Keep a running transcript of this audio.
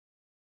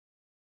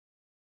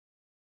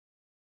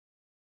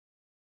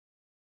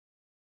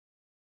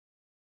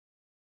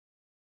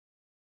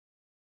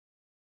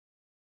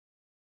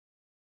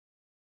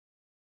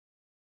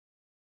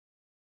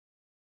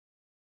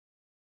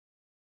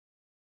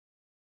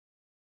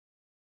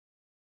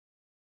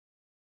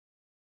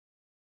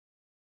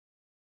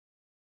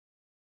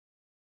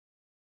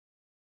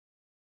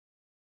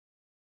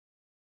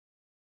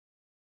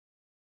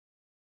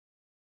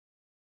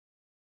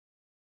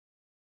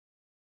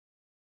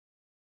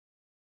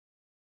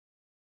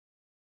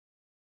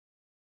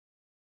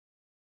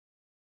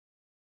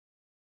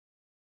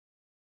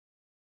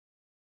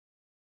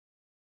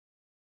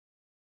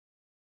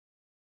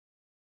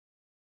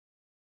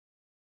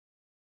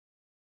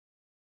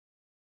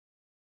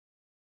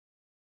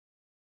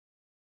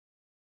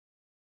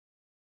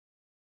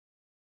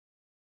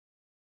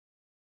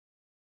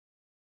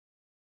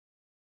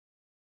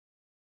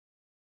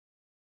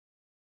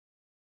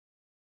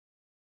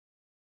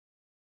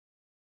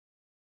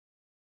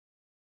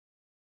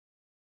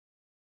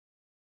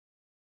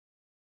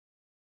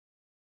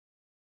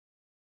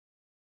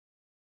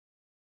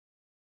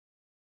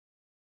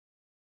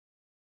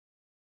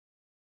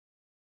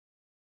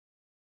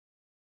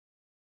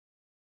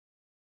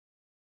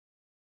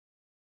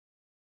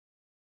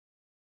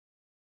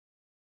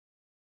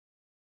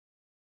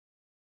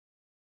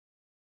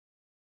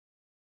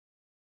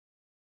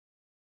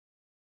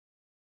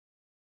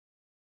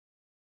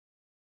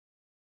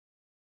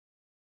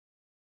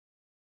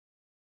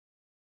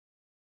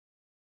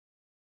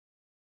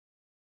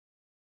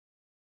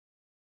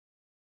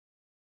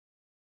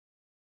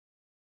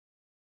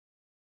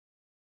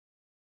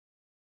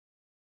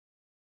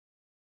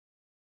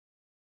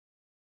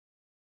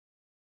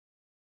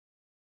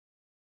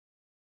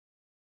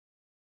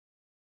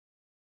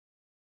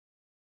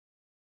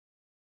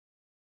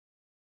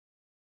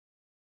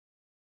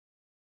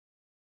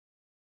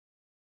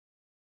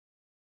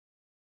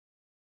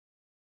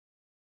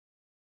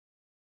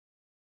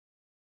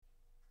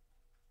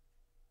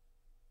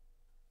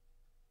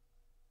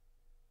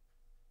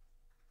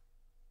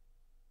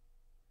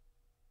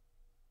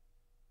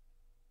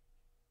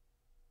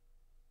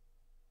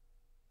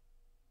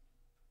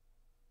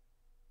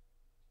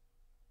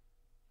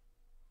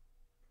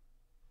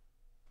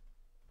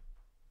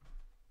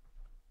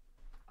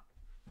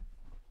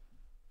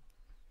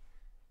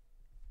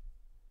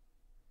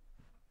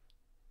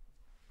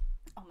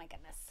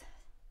goodness.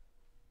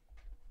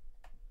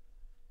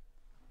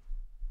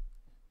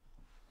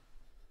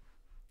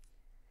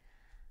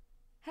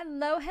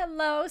 Hello,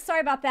 hello. Sorry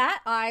about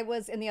that. I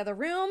was in the other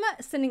room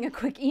sending a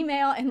quick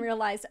email and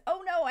realized,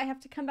 oh no, I have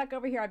to come back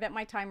over here. I bet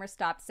my timer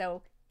stopped.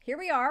 So here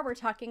we are. We're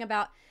talking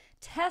about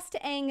test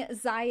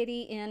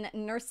anxiety in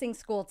nursing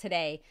school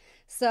today.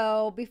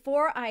 So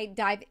before I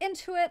dive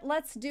into it,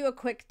 let's do a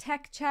quick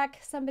tech check.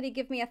 Somebody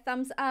give me a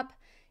thumbs up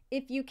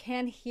if you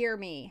can hear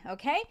me,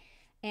 okay?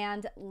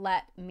 And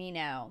let me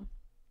know.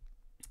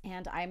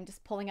 And I'm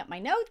just pulling up my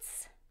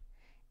notes,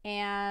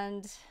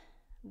 and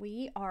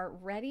we are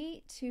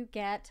ready to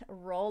get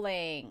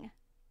rolling.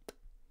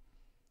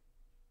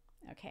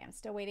 Okay, I'm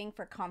still waiting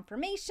for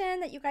confirmation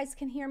that you guys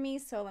can hear me,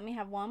 so let me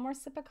have one more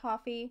sip of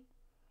coffee.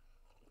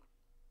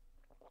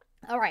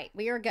 All right,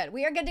 we are good.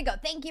 We are good to go.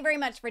 Thank you very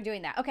much for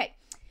doing that. Okay,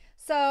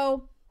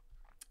 so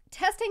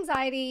test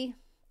anxiety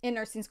in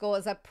nursing school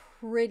is a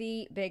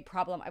pretty big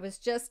problem. I was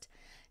just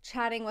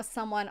chatting with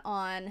someone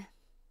on,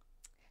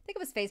 I think it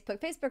was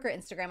Facebook or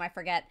Instagram, I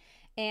forget,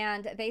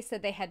 and they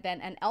said they had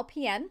been an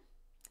LPN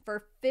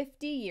for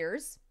 50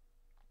 years.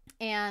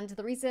 And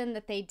the reason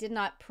that they did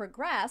not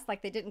progress,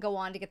 like they didn't go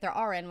on to get their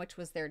RN, which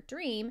was their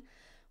dream,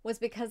 was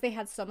because they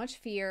had so much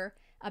fear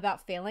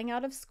about failing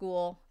out of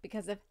school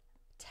because of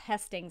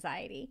test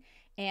anxiety.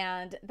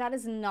 And that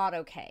is not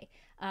okay.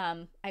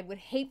 I would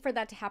hate for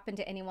that to happen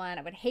to anyone.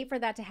 I would hate for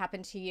that to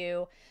happen to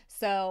you.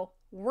 So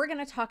we're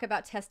going to talk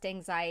about test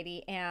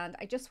anxiety. And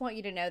I just want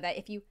you to know that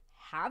if you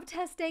have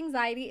test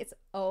anxiety, it's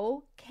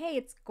okay.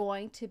 It's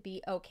going to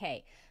be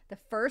okay. The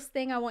first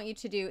thing I want you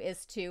to do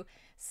is to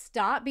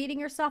stop beating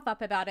yourself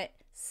up about it.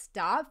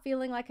 Stop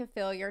feeling like a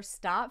failure.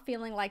 Stop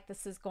feeling like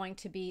this is going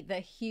to be the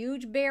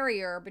huge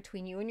barrier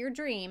between you and your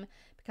dream,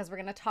 because we're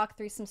going to talk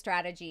through some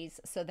strategies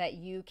so that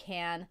you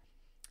can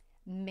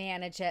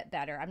manage it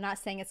better. I'm not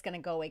saying it's going to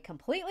go away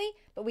completely,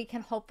 but we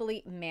can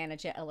hopefully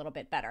manage it a little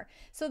bit better.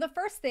 So the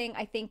first thing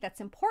I think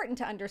that's important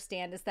to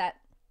understand is that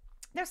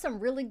there's some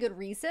really good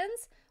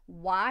reasons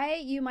why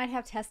you might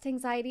have test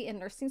anxiety in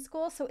nursing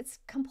school. So it's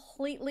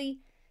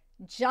completely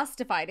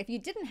justified. If you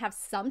didn't have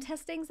some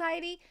test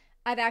anxiety,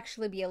 I'd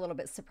actually be a little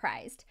bit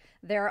surprised.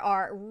 There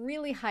are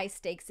really high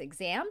stakes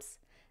exams.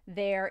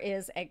 There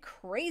is a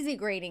crazy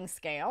grading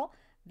scale.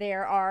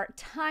 There are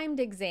timed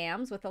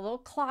exams with a little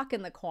clock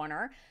in the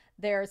corner.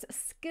 There's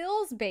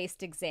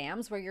skills-based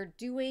exams where you're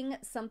doing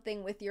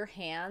something with your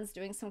hands,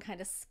 doing some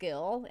kind of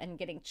skill and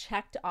getting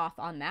checked off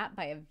on that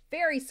by a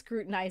very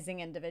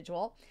scrutinizing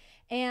individual.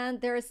 And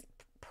there's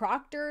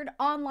proctored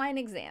online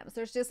exams.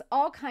 There's just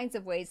all kinds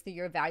of ways that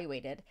you're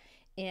evaluated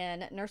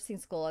in nursing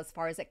school as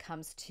far as it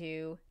comes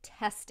to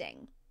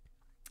testing.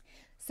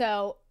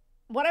 So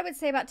what I would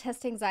say about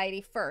test anxiety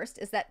first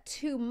is that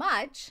too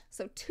much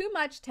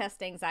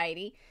test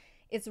anxiety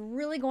is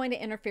really going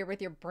to interfere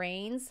with your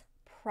brain's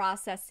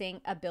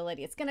processing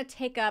ability. It's going to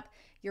take up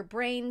your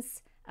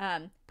brain's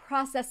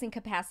processing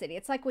capacity.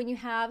 It's like when you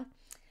have,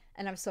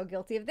 and I'm so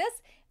guilty of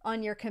this,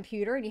 on your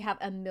computer and you have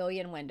a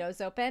million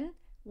windows open.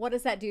 What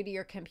does that do to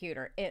your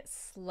computer? It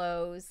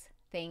slows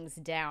things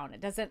down.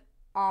 It doesn't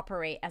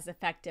operate as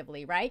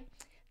effectively, right?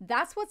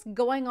 That's what's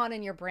going on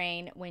in your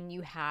brain when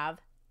you have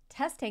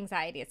test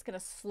anxiety. It's going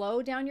to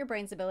slow down your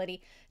brain's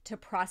ability to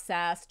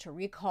process, to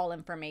recall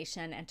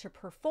information, and to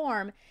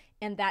perform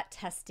in that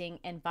testing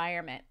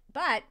environment.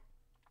 But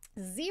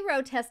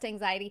zero test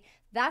anxiety,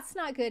 that's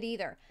not good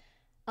either.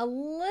 A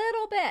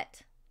little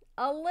bit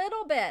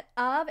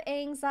of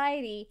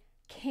anxiety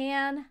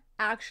can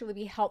actually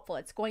be helpful.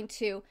 It's going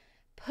to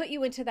put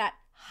you into that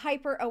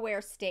hyper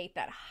aware state,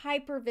 that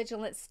hyper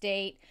vigilant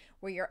state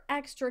where you're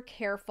extra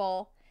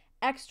careful,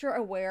 extra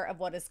aware of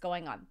what is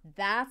going on.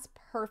 That's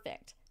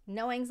perfect.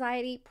 No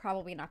anxiety,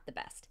 probably not the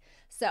best.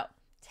 So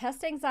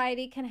test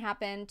anxiety can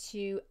happen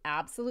to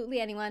absolutely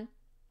anyone.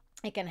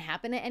 It can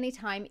happen at any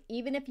time,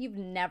 even if you've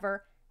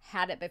never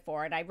had it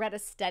before. And I read a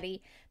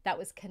study that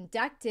was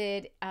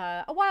conducted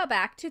a while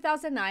back,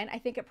 2009, I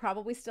think it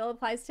probably still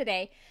applies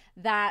today,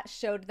 that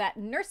showed that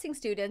nursing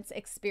students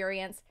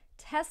experience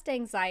test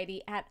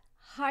anxiety at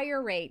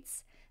higher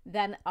rates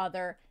than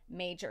other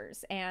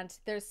majors. And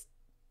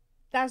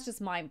that's just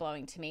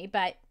mind-blowing to me,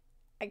 but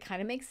it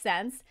kind of makes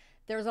sense.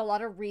 There's a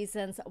lot of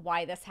reasons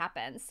why this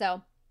happens.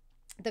 So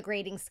the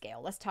grading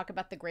scale, let's talk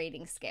about the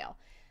grading scale.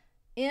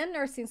 In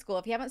nursing school,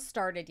 if you haven't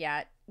started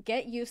yet,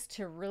 get used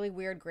to really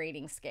weird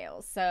grading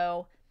scales.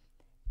 So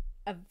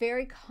a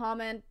very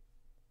common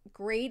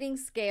grading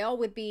scale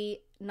would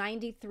be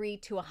 93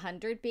 to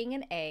 100 being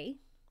an A,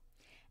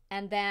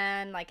 and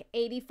then like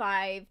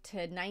 85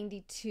 to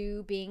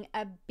 92 being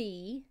a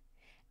B,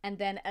 and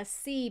then a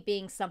C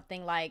being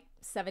something like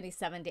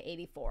 77 to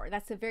 84.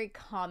 That's a very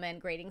common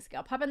grading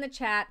scale. Pop in the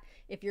chat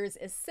if yours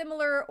is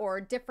similar or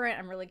different.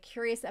 I'm really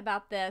curious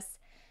about this.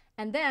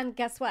 And then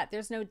guess what?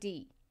 There's no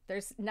D.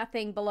 There's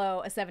nothing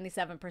below a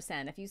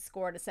 77%. If you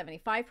scored a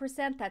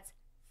 75%, that's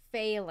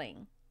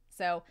failing.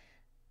 So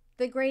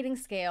the grading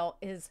scale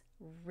is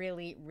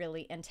really,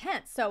 really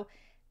intense. So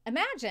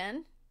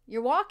imagine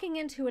You're walking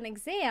into an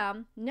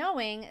exam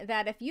knowing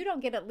that if you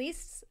don't get at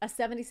least a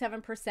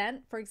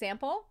 77%, for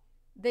example,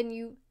 then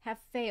you have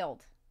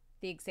failed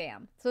the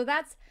exam. So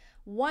that's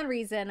one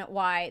reason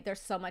why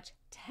there's so much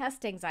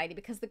test anxiety,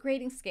 because the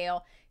grading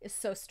scale is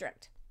so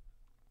strict.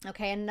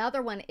 Okay,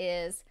 another one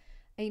is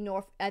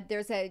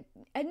there's a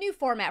new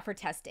format for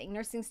testing.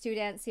 Nursing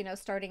students,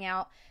 starting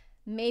out,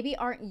 maybe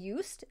aren't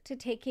used to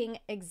taking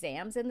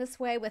exams in this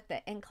way with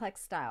the NCLEX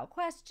style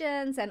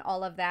questions and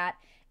all of that.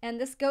 And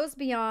this goes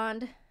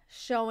beyond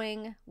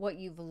showing what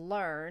you've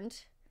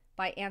learned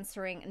by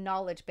answering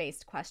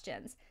knowledge-based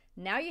questions.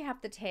 Now you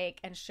have to take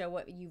and show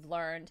what you've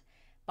learned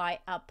by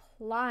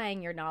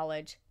applying your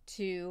knowledge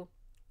to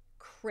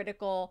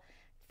critical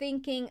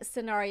thinking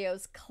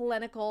scenarios,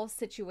 clinical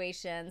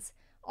situations.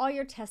 All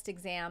your test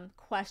exam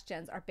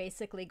questions are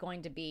basically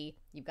going to be,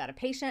 you've got a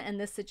patient in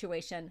this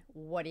situation,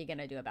 what are you going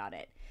to do about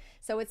it?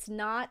 So it's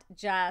not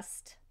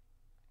just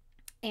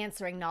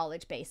answering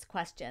knowledge-based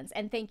questions.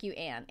 And thank you,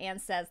 Anne. Anne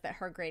says that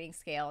her grading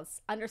scale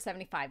is under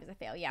 75 is a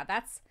fail. Yeah,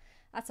 that's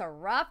a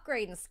rough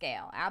grading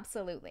scale.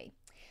 Absolutely.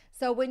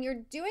 So when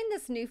you're doing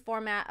this new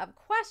format of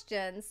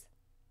questions,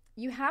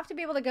 you have to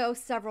be able to go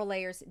several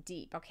layers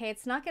deep, okay?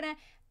 It's not going to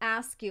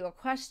ask you a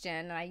question,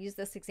 and I use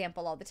this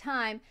example all the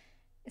time.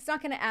 It's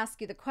not going to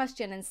ask you the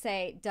question and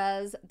say,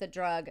 does the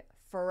drug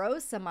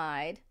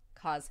furosemide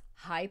cause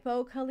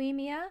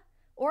hypokalemia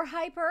or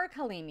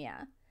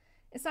hyperkalemia?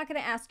 It's not going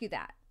to ask you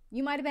that.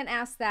 You might have been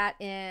asked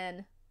that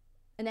in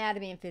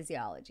anatomy and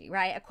physiology,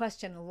 right? A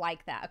question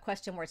like that, a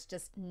question where it's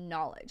just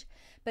knowledge.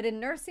 But in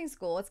nursing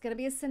school, it's going to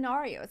be a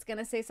scenario. It's going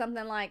to say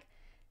something like,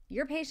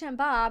 your patient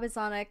Bob is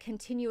on a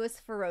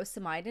continuous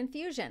furosemide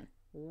infusion.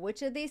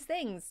 Which of these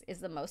things is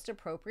the most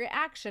appropriate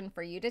action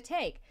for you to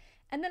take?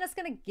 And then it's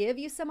going to give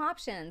you some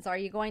options. Are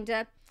you going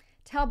to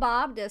tell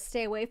Bob to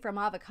stay away from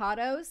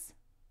avocados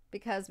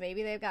because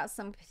maybe they've got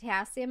some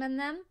potassium in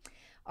them?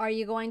 Are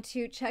you going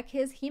to check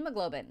his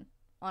hemoglobin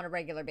on a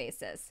regular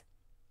basis?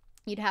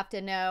 You'd have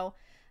to know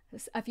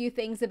a few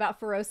things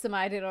about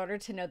furosemide in order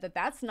to know that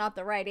that's not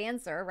the right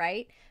answer,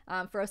 right?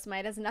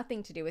 Furosemide has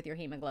nothing to do with your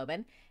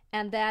hemoglobin.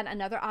 And then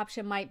another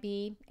option might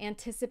be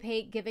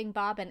anticipate giving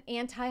Bob an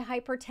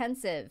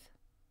antihypertensive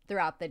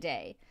throughout the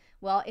day.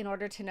 Well, in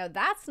order to know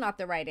that's not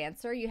the right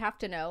answer, you have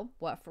to know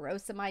what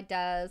furosemide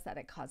does, that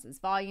it causes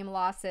volume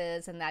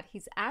losses, and that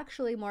he's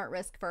actually more at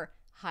risk for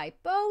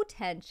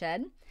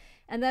hypotension.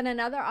 And then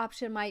another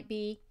option might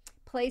be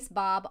place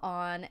Bob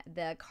on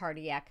the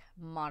cardiac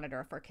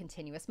monitor for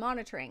continuous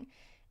monitoring.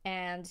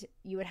 And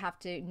you would have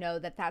to know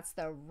that that's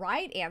the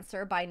right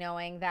answer by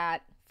knowing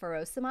that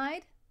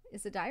furosemide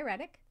is a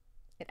diuretic.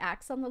 It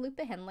acts on the loop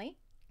of Henle.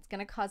 It's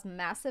going to cause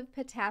massive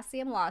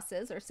potassium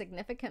losses or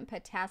significant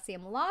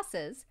potassium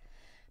losses.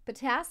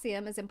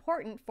 Potassium is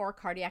important for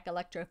cardiac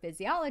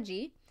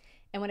electrophysiology.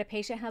 And when a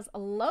patient has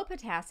low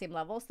potassium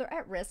levels, they're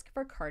at risk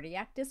for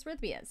cardiac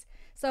dysrhythmias.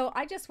 So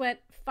I just went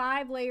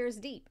 5 layers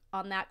deep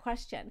on that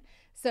question.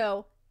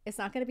 So it's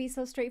not going to be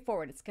so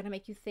straightforward. It's going to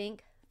make you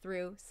think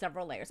through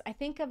several layers. I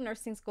think of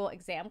nursing school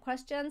exam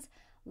questions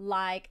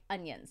like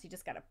onions. You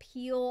just got to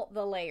peel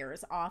the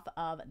layers off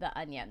of the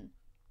onion.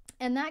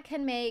 And that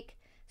can make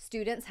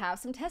students have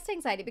some test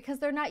anxiety because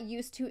they're not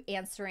used to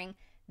answering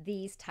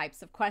these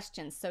types of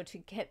questions. So to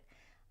get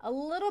a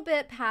little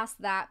bit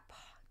past that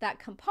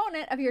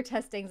component of your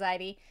test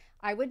anxiety,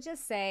 I would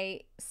just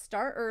say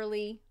start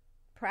early,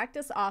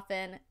 practice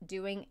often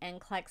doing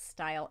NCLEX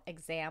style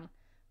exam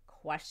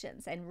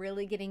questions and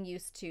really getting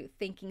used to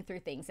thinking through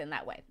things in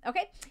that way.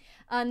 Okay.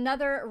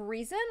 Another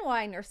reason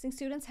why nursing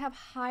students have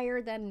higher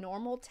than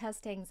normal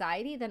test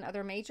anxiety than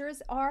other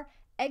majors are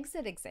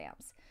exit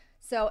exams.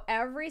 So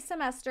every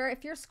semester,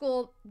 if your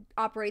school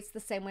operates the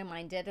same way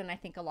mine did, and I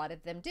think a lot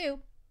of them do,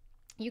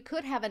 you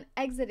could have an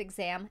exit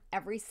exam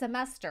every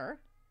semester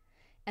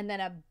and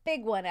then a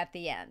big one at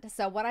the end.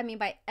 So what I mean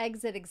by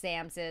exit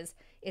exams is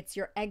it's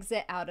your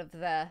exit out of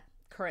the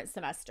current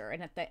semester,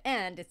 and at the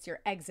end, it's your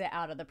exit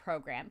out of the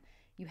program.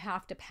 You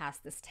have to pass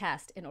this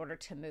test in order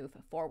to move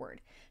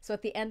forward. So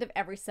at the end of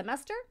every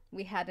semester,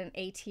 we had an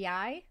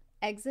ATI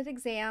exit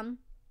exam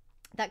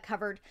that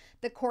covered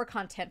the core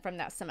content from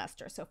that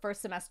semester. So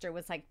first semester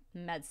was like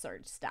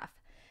med-surg stuff.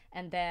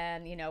 And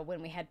then,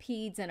 when we had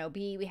peds and OB,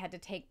 we had to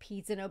take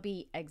peds and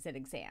OB exit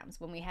exams.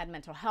 When we had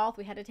mental health,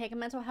 we had to take a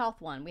mental health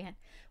one.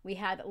 We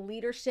had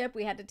leadership,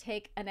 we had to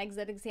take an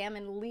exit exam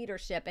in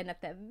leadership. And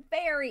at the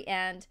very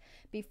end,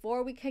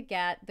 before we could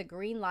get the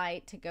green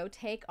light to go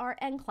take our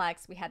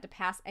NCLEX, we had to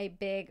pass a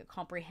big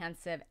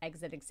comprehensive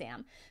exit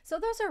exam. So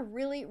those are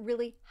really,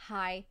 really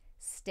high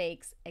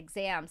stakes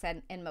exams.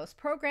 And in most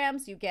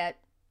programs, you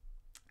get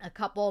a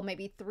couple,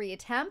 maybe 3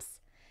 attempts.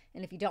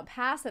 And if you don't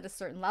pass at a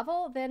certain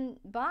level, then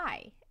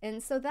bye.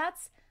 And so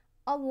that's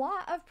a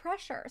lot of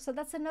pressure. So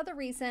that's another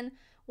reason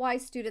why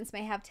students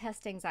may have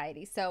test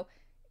anxiety. So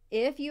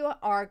if you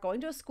are going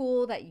to a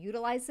school that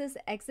utilizes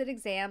exit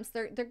exams,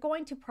 they're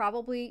going to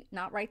probably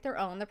not write their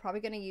own. They're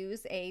probably going to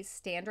use a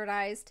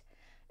standardized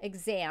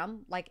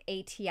exam like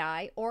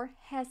ATI or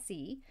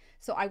HESI.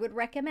 So I would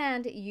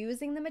recommend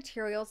using the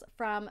materials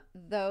from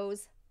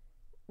those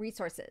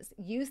resources.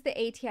 Use the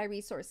ATI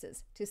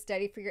resources to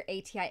study for your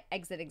ATI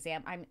exit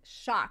exam. I'm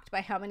shocked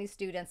by how many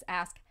students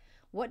ask,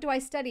 what do I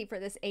study for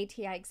this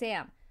ATI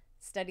exam?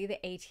 Study the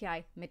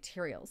ATI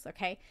materials,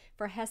 okay?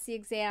 For HESI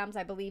exams,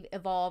 I believe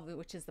Evolve,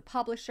 which is the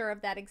publisher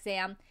of that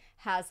exam,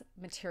 has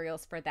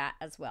materials for that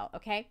as well,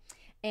 okay?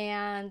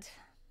 And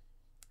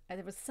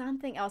there was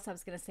something else I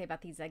was going to say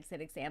about these exit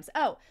exams.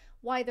 Oh,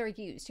 why they're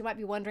used. You might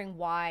be wondering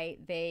why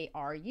they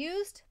are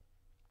used.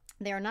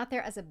 They are not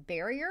there as a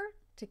barrier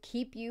to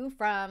keep you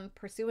from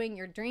pursuing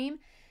your dream.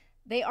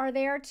 They are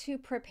there to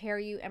prepare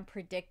you and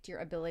predict your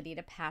ability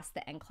to pass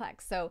the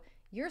NCLEX. So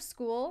your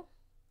school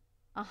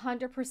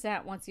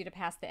 100% wants you to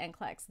pass the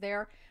NCLEX.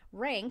 They're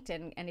ranked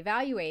and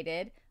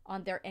evaluated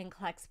on their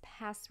NCLEX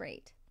pass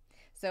rate.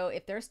 So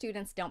if their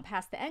students don't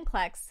pass the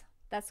NCLEX,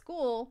 that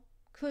school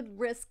could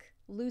risk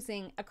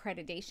losing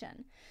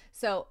accreditation.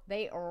 So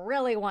they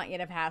really want you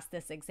to pass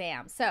this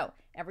exam. So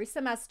every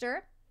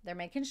semester, they're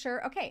making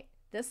sure, okay,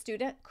 this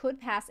student could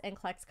pass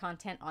NCLEX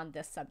content on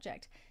this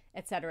subject,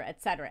 et cetera,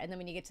 et cetera. And then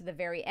when you get to the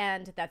very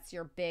end, that's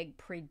your big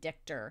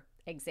predictor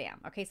exam.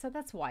 Okay, so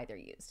that's why they're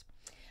used.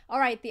 All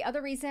right, the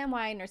other reason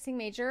why a nursing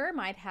major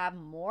might have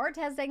more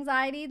test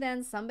anxiety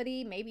than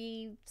somebody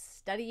maybe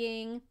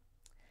studying,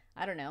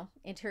 I don't know,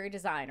 interior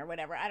design or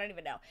whatever, I don't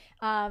even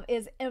know,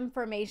 is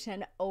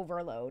information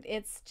overload.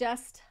 It's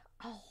just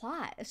a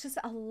lot. It's just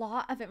a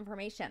lot of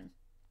information.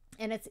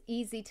 And it's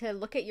easy to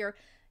look at your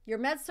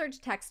med-surg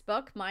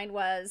textbook. Mine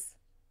was,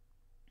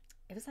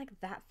 it was like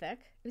that thick.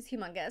 It was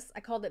humongous.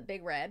 I called it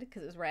Big Red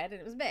because it was red and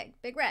it was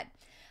big red.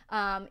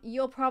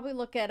 You'll probably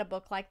look at a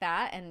book like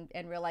that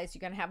and realize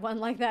you're going to have one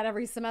like that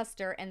every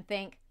semester and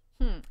think,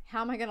 how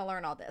am I going to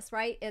learn all this,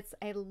 right? It's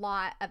a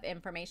lot of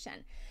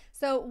information.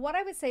 So what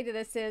I would say to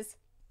this is,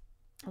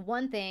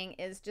 one thing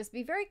is just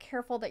be very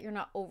careful that you're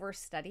not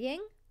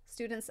overstudying.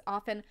 Students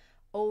often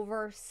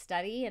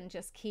overstudy and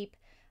just keep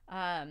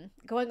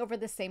going over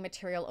the same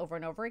material over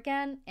and over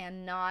again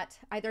and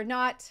either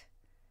not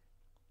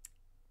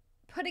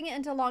putting it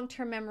into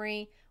long-term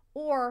memory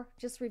or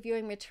just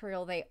reviewing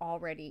material they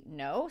already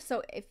know.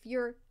 So if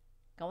you're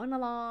going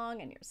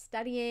along and you're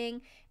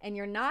studying and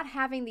you're not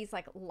having these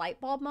like light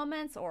bulb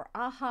moments or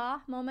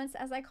aha moments,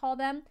 as I call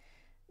them,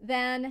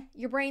 then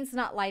your brain's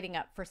not lighting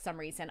up for some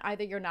reason.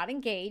 Either you're not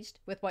engaged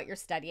with what you're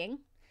studying.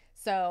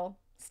 So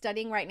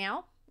studying right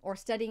now or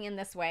studying in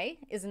this way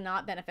is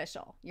not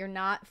beneficial. You're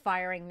not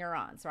firing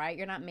neurons, right?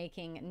 You're not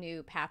making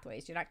new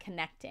pathways. You're not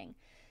connecting.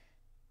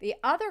 The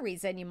other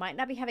reason you might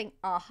not be having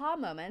aha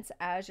moments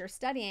as you're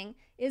studying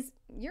is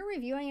you're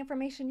reviewing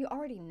information you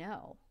already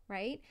know,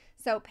 right?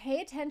 So pay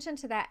attention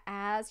to that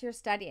as you're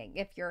studying.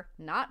 If you're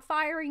not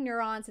firing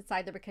neurons, it's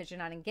either because you're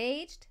not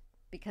engaged,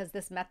 because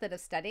this method of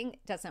studying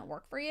doesn't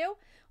work for you,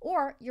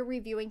 or you're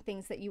reviewing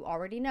things that you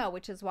already know,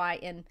 which is why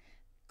in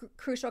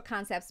Crucial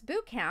Concepts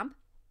Bootcamp,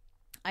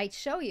 I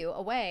show you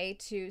a way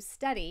to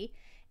study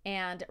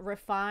and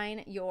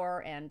refine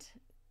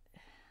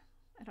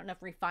I don't know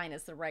if refine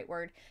is the right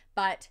word,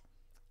 but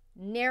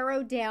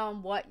narrow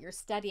down what you're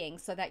studying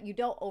so that you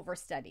don't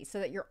overstudy, so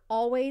that you're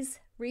always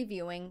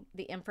reviewing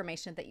the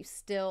information that you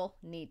still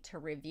need to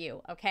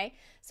review, okay?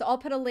 So I'll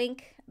put a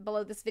link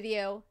below this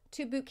video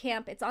to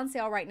Bootcamp. It's on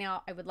sale right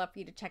now. I would love for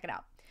you to check it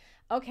out.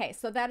 Okay,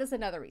 so that is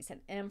another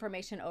reason,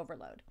 information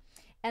overload.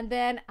 And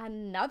then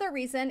another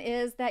reason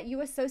is that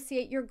you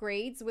associate your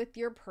grades with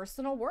your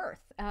personal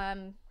worth.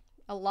 A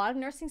lot of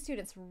nursing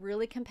students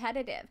really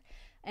competitive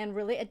and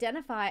really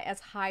identify as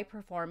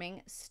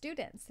high-performing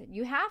students.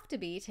 You have to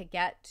be to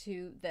get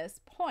to this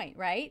point,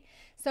 right?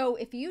 So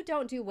if you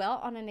don't do well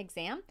on an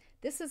exam,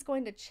 this is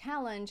going to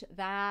challenge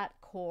that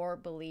core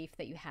belief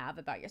that you have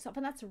about yourself,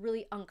 and that's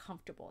really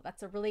uncomfortable.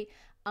 That's a really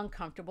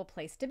uncomfortable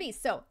place to be.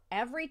 So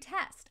every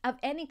test of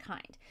any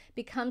kind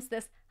becomes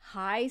this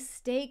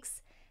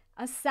high-stakes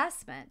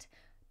assessment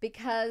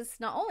because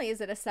not only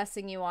is it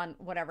assessing you on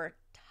whatever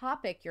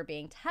topic you're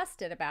being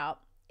tested about,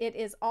 it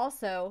is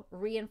also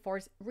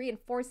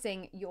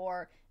reinforcing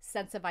your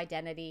sense of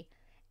identity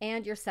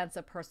and your sense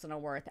of personal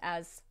worth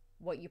as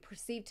what you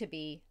perceive to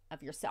be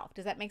of yourself.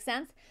 Does that make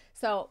sense?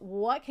 So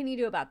what can you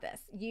do about this?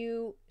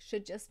 You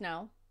should just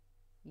know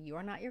you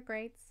are not your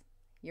grades.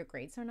 Your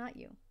grades are not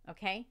you,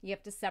 okay? You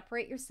have to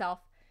separate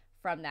yourself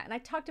from that. And I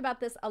talked about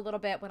this a little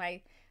bit when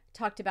I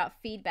talked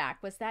about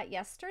feedback. Was that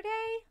yesterday?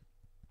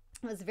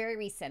 It was very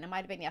recent. It might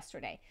have been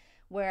yesterday,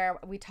 where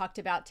we talked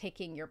about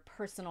taking your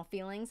personal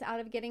feelings out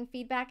of getting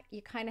feedback.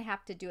 You kind of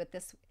have to do it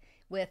this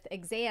with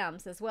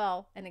exams as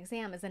well. An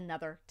exam is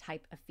another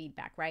type of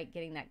feedback, right?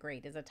 Getting that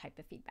grade is a type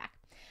of feedback.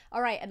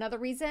 All right, another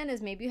reason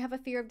is maybe you have a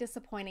fear of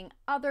disappointing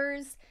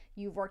others.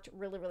 You've worked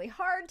really, really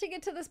hard to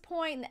get to this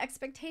point, and the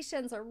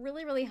expectations are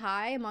really, really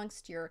high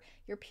amongst your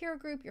peer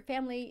group, your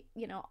family,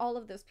 you know, all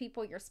of those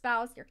people, your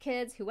spouse, your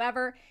kids,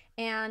 whoever,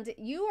 and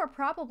you are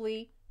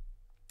probably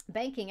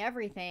banking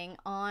everything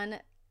on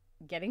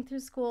getting through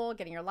school,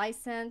 getting your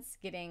license,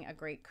 getting a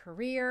great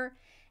career,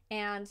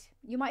 and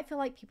you might feel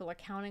like people are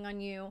counting on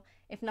you.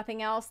 If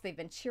nothing else, they've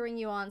been cheering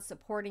you on,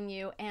 supporting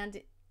you,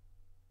 and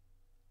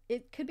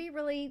it could be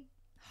really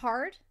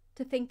hard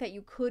to think that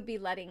you could be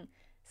letting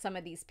some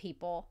of these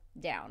people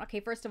down. Okay,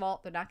 first of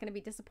all, they're not going to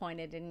be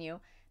disappointed in you.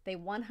 They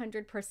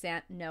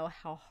 100% know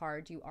how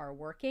hard you are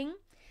working.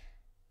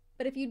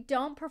 But if you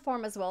don't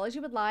perform as well as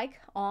you would like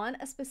on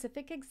a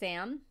specific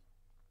exam,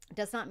 it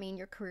does not mean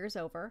your career's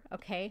over,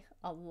 okay?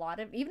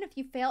 Even if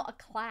you fail a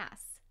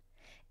class,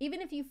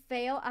 even if you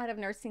fail out of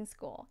nursing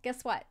school,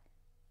 guess what?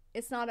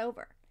 It's not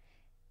over.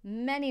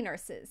 Many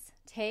nurses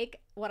take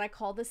what I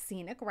call the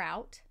scenic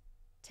route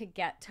to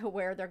get to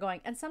where they're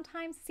going. And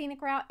sometimes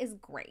scenic route is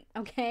great,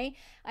 okay?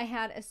 I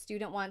had a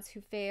student once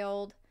who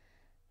failed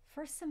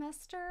first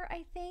semester,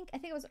 I think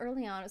it was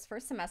early on, it was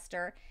first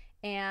semester,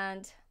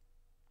 and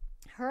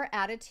her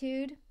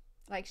attitude,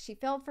 like she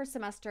failed first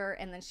semester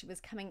and then she was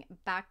coming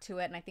back to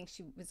it, and I think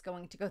she was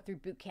going to go through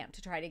boot camp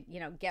to try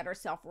to, get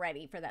herself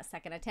ready for that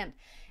second attempt.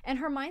 And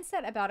her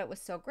mindset about it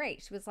was so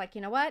great. She was like,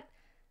 you know what?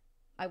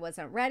 I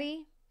wasn't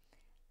ready.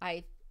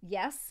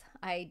 Yes,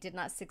 I did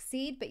not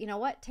succeed, but you know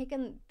what?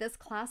 Taking this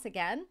class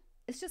again,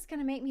 it's just going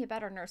to make me a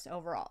better nurse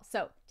overall.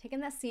 So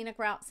taking that scenic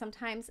route,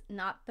 sometimes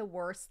not the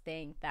worst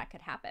thing that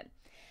could happen.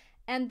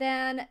 And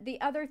then the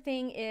other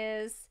thing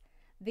is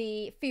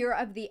the fear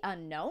of the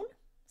unknown.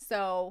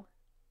 So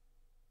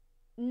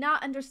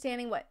not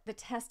understanding what the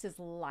test is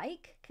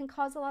like can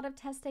cause a lot of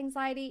test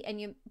anxiety. And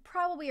you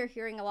probably are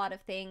hearing a lot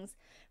of things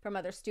from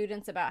other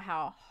students about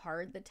how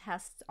hard the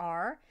tests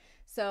are.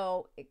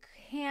 So it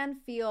can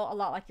feel a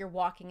lot like you're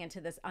walking into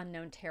this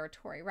unknown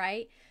territory,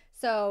 right?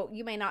 So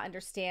you may not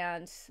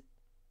understand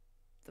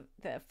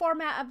the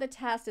format of the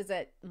test. Is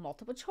it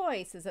multiple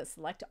choice? Is it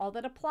select all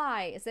that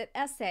apply? Is it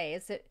essay?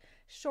 Is it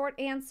short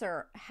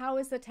answer? How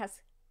is the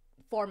test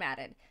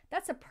formatted?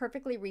 That's a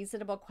perfectly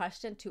reasonable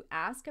question to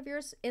ask of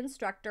your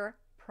instructor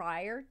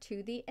prior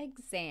to the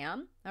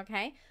exam,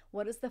 okay?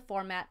 What is the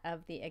format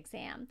of the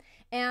exam?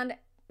 And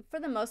for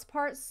the most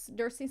part,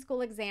 nursing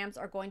school exams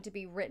are going to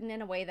be written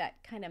in a way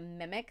that kind of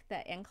mimic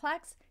the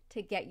NCLEX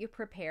to get you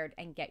prepared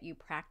and get you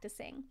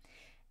practicing.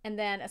 And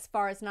then as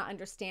far as not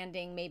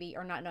understanding maybe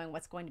or not knowing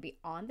what's going to be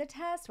on the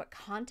test, what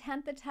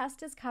content the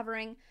test is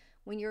covering,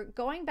 when you're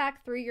going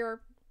back through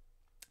your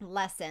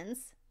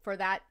lessons for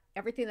that,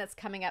 everything that's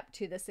coming up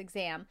to this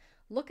exam,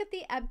 look at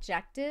the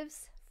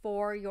objectives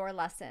for your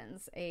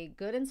lessons. A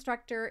good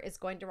instructor is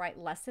going to write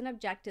lesson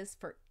objectives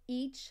for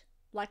each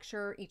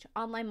lecture, each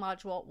online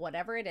module,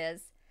 whatever it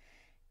is.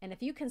 And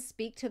if you can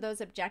speak to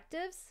those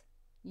objectives,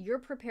 you're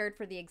prepared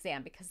for the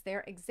exam, because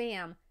their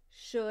exam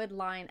should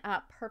line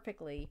up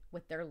perfectly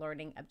with their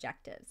learning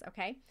objectives,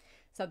 okay?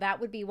 So that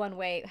would be one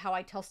way how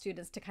I tell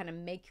students to kind of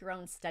make your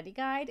own study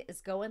guide,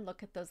 is go and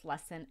look at those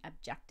lesson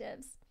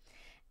objectives.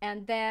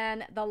 And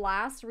then the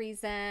last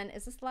reason,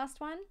 is this the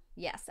last one?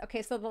 Yes.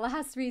 Okay, so the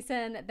last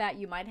reason that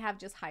you might have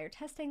just higher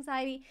test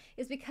anxiety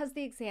is because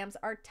the exams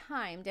are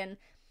timed. And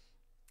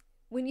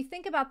when you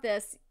think about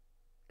this,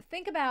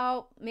 think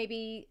about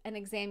maybe an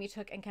exam you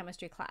took in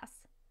chemistry class.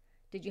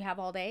 Did you have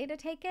all day to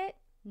take it?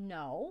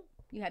 No.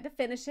 You had to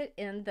finish it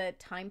in the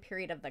time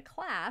period of the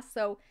class.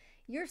 So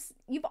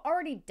you've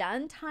already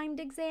done timed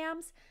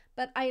exams,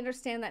 but I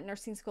understand that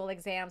nursing school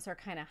exams are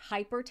kind of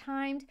hyper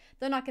timed.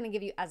 They're not going to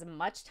give you as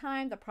much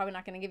time. They're probably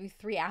not going to give you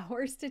 3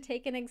 hours to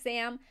take an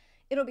exam.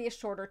 It'll be a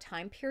shorter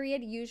time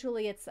period.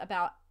 Usually it's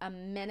about a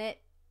minute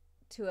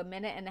to a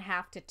minute and a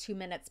half to 2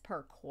 minutes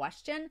per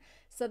question.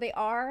 So they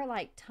are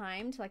like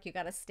timed, like you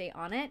got to stay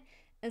on it.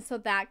 And so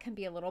that can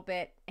be a little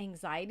bit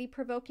anxiety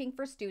provoking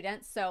for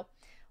students. So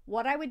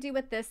what I would do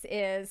with this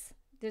is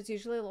there's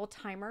usually a little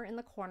timer in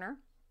the corner.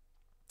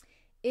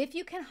 If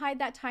you can hide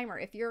that timer,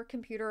 if your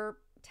computer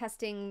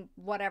testing,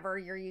 whatever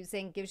you're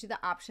using, gives you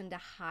the option to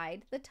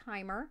hide the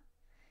timer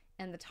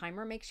and the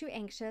timer makes you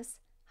anxious,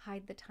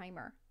 hide the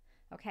timer.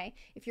 Okay.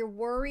 If you're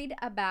worried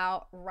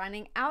about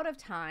running out of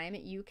time,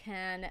 you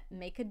can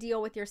make a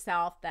deal with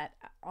yourself that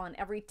on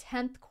every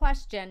 10th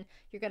question,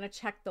 you're going to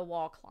check the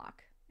wall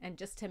clock, and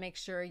just to make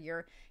sure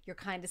you're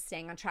kind of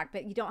staying on track,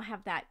 but you don't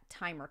have that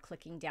timer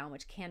clicking down,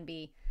 which can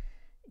be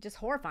just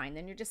horrifying.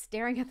 Then you're just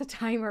staring at the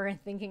timer and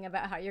thinking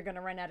about how you're going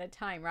to run out of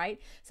time, right?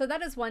 So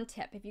that is one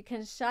tip. If you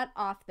can shut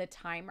off the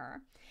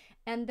timer.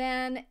 And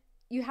then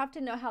you have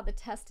to know how the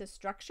test is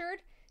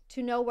structured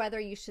to know whether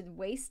you should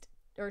waste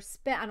or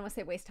spend, I don't want to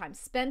say waste time,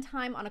 spend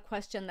time on a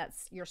question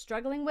that's you're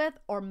struggling with,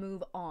 or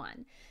move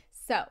on.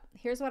 So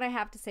here's what I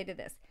have to say to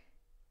this.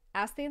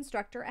 Ask the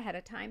instructor ahead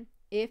of time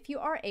if you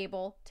are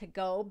able to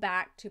go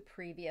back to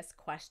previous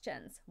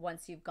questions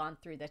once you've gone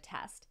through the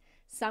test.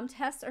 Some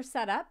tests are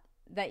set up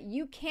that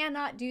you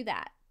cannot do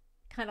that,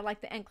 kind of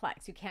like the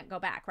NCLEX. You can't go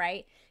back,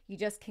 right? You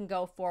just can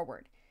go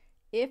forward.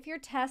 If your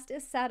test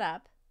is set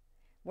up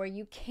where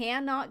you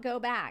cannot go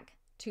back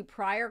to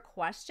prior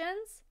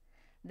questions,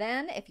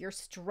 then if you're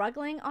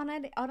struggling on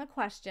a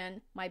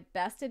question, my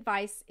best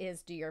advice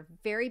is do your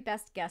very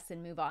best guess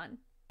and move on.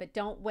 But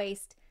don't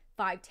waste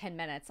 5-10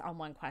 minutes on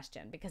one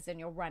question, because then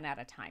you'll run out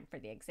of time for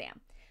the exam.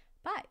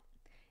 But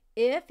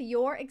if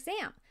your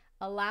exam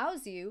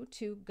allows you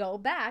to go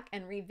back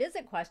and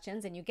revisit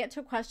questions, and you get to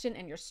a question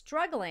and you're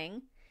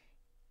struggling,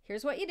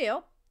 here's what you do.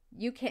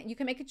 You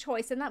can make a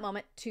choice in that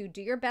moment to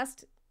do your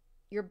best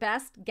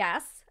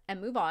guess and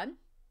move on.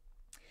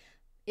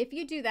 if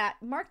you do that,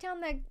 mark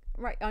down the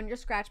right on your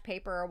scratch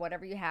paper or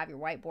whatever you have, your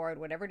whiteboard,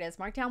 whatever it is,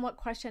 mark down what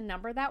question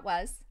number that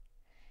was.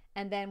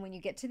 And then when you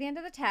get to the end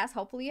of the test,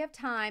 hopefully you have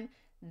time,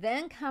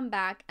 then come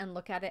back and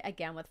look at it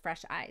again with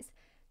fresh eyes.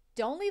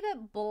 Don't leave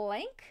it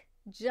blank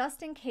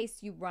just in case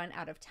you run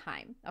out of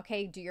time.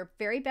 Okay, do your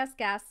very best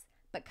guess,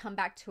 but come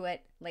back to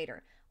it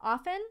later.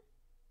 Often,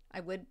 I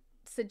would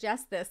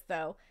suggest this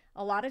though,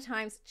 a lot of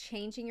times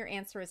changing your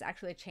answer is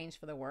actually a change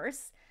for the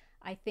worse.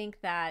 I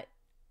think that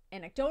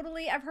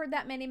anecdotally, I've heard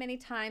that many, many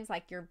times,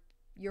 like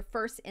your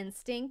first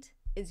instinct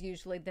is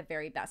usually the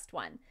very best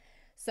one.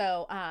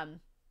 So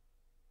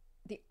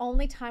the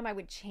only time I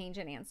would change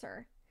an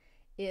answer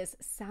is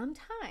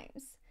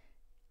sometimes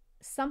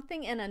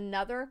something in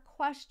another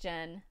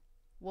question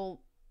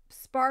will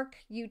spark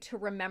you to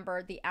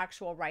remember the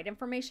actual right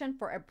information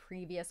for a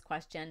previous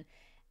question.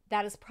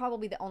 That is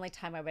probably the only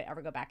time I would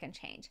ever go back and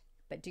change.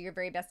 But do your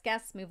very best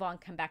guess, move on,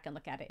 come back and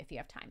look at it if you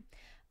have time.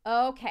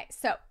 Okay,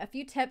 so a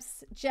few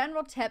tips,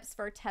 general tips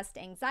for test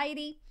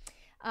anxiety.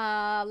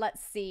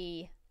 Let's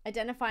see.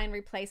 Identify and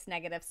replace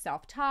negative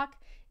self-talk.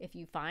 If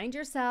you find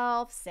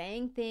yourself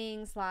saying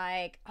things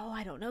like, oh,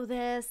 I don't know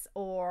this,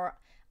 or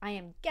I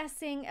am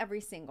guessing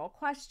every single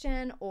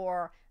question,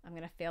 or I'm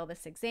going to fail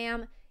this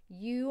exam,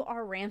 you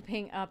are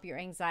ramping up your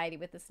anxiety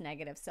with this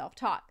negative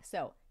self-talk.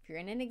 So if you're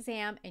in an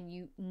exam and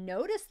you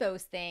notice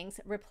those things,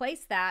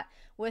 replace that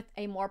with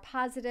a more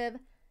positive,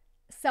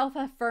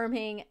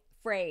 self-affirming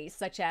phrase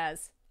such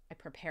as, I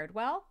prepared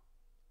well,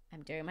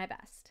 I'm doing my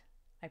best.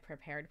 I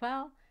prepared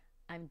well,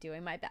 I'm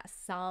doing my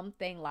best.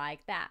 Something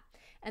like that.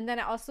 And then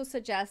I also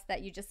suggest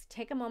that you just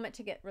take a moment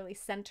to get really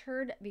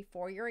centered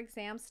before your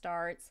exam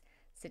starts.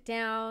 Sit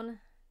down,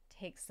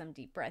 take some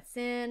deep breaths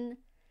in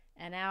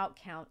and out,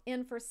 count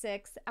in for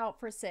 6, out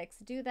for 6.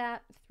 Do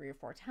that 3 or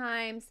 4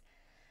 times.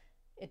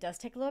 It does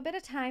take a little bit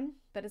of time,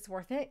 but it's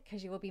worth it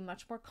because you will be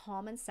much more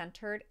calm and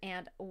centered.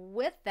 And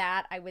with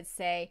that, I would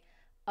say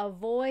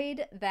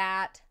avoid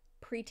that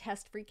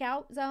pre-test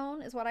freakout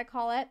zone is what I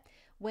call it.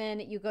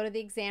 When you go to the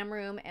exam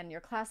room and your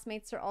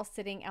classmates are all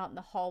sitting out in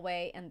the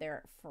hallway and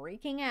they're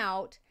freaking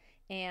out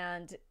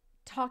and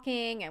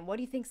talking and what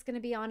do you think is going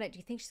to be on it? Do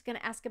you think she's going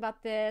to ask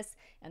about this?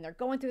 And they're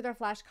going through their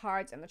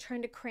flashcards and they're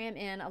trying to cram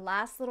in a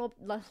last little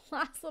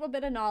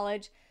bit of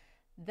knowledge.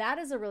 That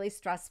is a really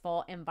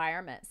stressful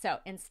environment. So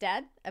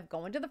instead of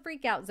going to the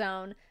freakout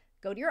zone,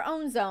 go to your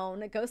own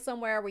zone, go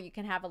somewhere where you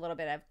can have a little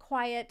bit of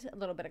quiet, a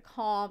little bit of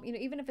calm,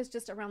 even if it's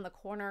just around the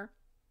corner.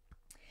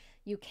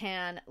 You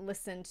can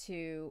listen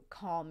to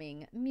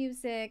calming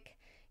music.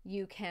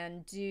 You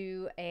can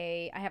do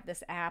I have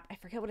this app, I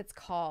forget what it's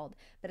called,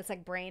 but it's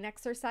like brain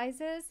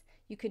exercises.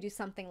 You could do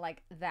something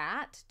like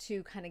that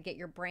to kind of get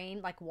your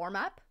brain, like warm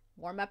up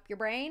your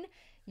brain.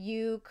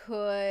 You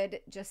could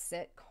just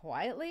sit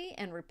quietly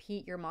and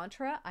repeat your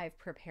mantra, I've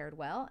prepared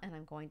well and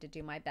I'm going to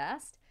do my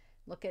best.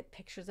 Look at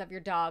pictures of your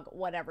dog,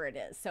 whatever it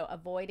is. So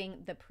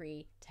avoiding the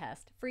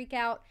pre-test freak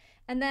out,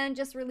 and then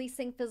just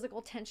releasing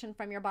physical tension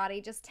from your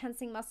body, just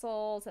tensing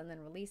muscles and then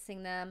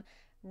releasing them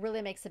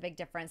really makes a big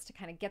difference to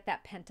kind of get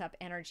that pent up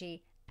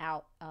energy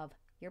out of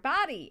your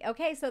body.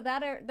 Okay, so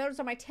those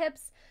are my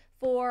tips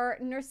for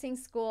nursing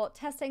school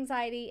test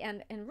anxiety,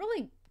 and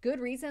really good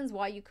reasons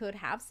why you could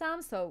have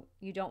some, so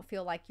you don't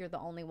feel like you're the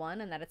only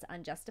one and that it's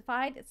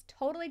unjustified. It's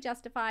totally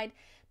justified.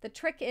 The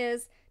trick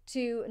is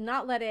to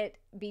not let it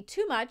be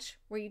too much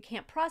where you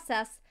can't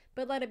process,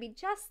 but let it be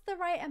just the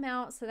right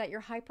amount so that you're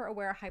hyper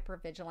aware, hyper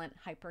vigilant,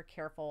 hyper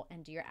careful,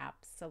 and do your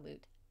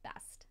absolute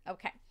best.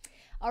 Okay.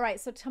 All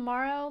right. So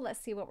tomorrow, let's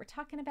see what we're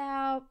talking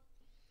about.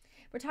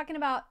 We're talking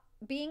about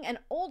being an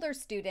older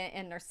student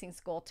in nursing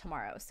school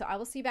tomorrow. So I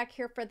will see you back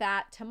here for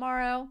that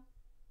tomorrow.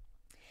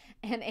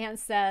 And Anne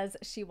says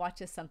she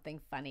watches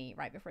something funny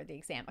right before the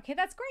exam. Okay,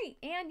 that's great.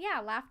 And yeah,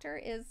 laughter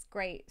is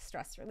great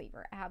stress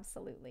reliever.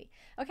 Absolutely.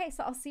 Okay,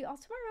 so I'll see you all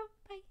tomorrow.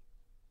 Bye.